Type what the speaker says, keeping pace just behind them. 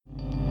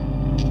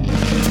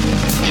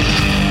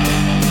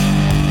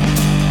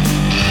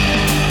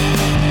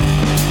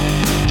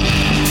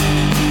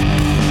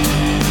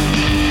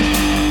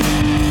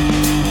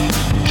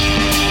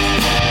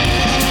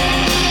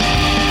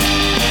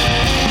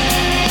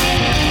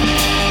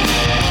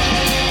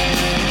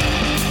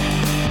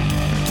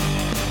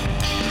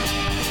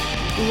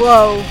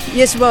Whoa,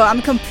 yes, whoa,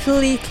 I'm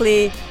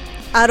completely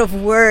out of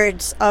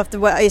words after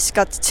what I just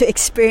got to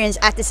experience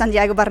at the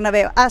Santiago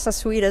Bernabeu as a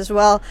Swede as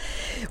well.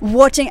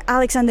 Watching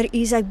Alexander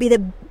Isak be the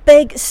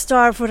big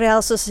star for Real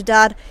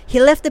Sociedad. He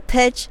left the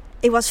pitch,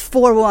 it was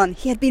 4-1.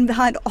 He had been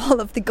behind all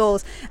of the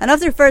goals. And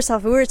after the first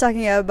half, we were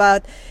talking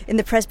about in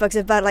the press box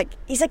about like,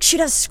 Isak should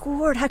have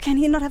scored. How can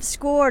he not have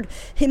scored?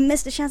 He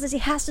missed the chances. He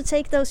has to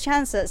take those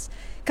chances.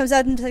 Comes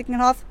out in the second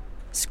half,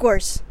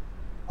 scores.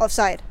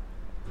 Offside.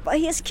 But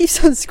he just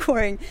keeps on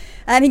scoring.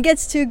 And he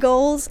gets 2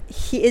 goals.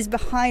 He is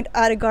behind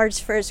Odegaard's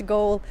first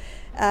goal.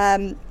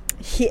 Makes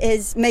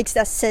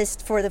the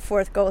assist for the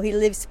 4th goal. He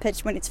leaves the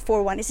pitch when it's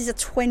 4-1. This is a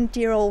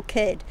 20-year-old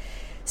kid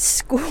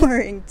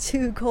scoring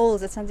 2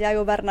 goals at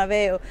Santiago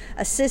Bernabeu,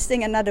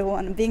 assisting another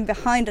one, being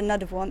behind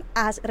another one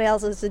as Real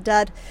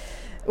Sociedad.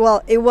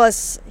 Well, he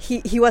was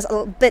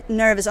a bit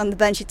nervous on the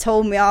bench. He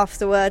told me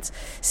afterwards,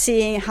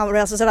 seeing how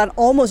Real Sociedad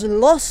almost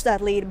lost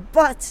that lead,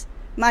 but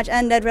match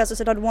ended. Real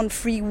Sociedad won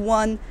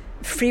 3-1.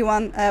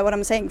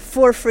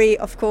 4-3,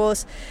 of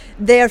course.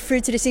 They are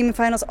through to the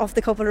semi-finals of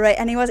the Copa del Rey,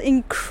 and it was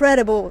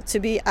incredible to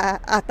be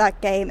at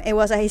that game. It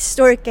was a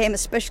historic game,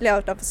 especially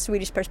out of a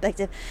Swedish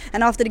perspective.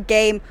 And after the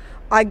game,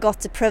 I got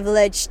the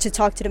privilege to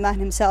talk to the man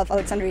himself,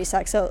 Alexander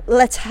Isak. So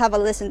let's have a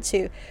listen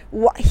to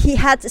what he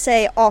had to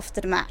say after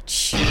the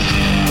match.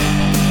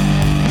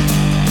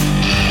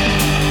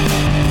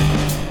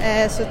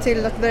 Så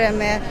till att börja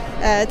med,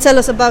 tell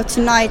us about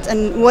tonight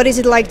and what is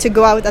it like to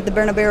go out at the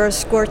Bernabeu,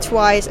 score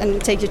twice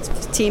and take your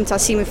team to a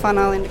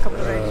semi-final in the Copa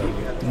del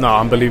Rey? No,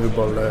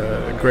 unbelievable.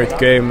 Great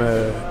game,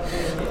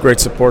 great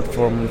support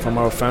from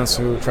our fans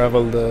who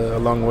traveled a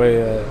long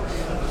way.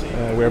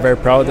 We're very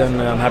proud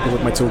and I'm happy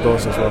with my 2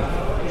 goals as well.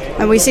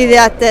 And we see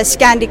that the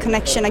Scandi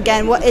connection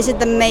again. What is it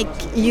that make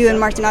you and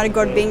Martin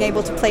Odegaard being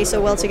able to play so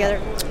well together?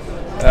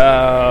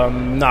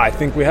 No, I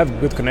think we have a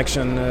good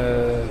connection.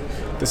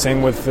 The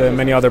same with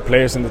many other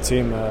players in the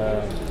team.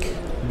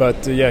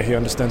 But he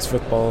understands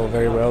football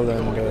very well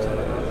and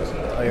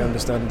I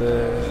understand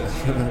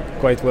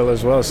quite well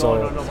as well.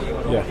 So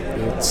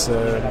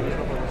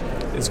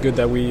it's good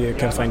that we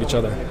can find each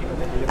other.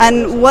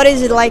 And what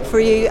is it like for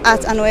you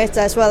at Anoeta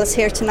as well as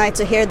here tonight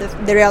to hear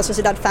the Real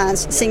Sociedad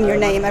fans sing your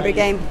name every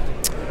game?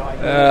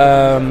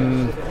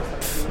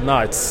 No,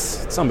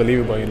 it's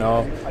unbelievable, you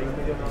know.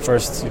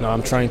 First,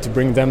 I'm trying to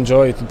bring them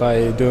joy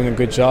by doing a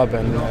good job,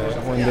 and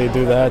when they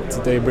do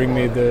that, they bring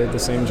me the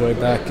same joy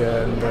back,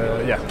 and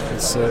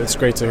it's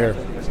great to hear.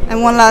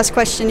 And one last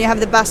question, you have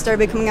the Basque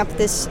Derby coming up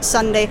this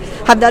Sunday.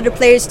 Have the other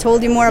players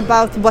told you more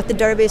about what the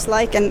derby is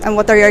like and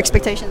what are your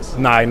expectations?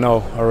 No, I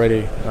know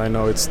already. I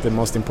know it's the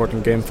most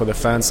important game for the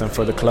fans and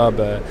for the club.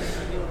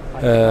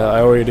 I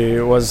already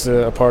was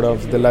a part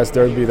of the last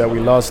derby that we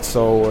lost,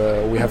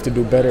 so we have to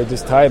do better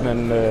this time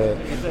and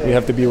we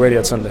have to be ready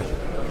at Sunday.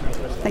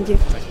 Thank you.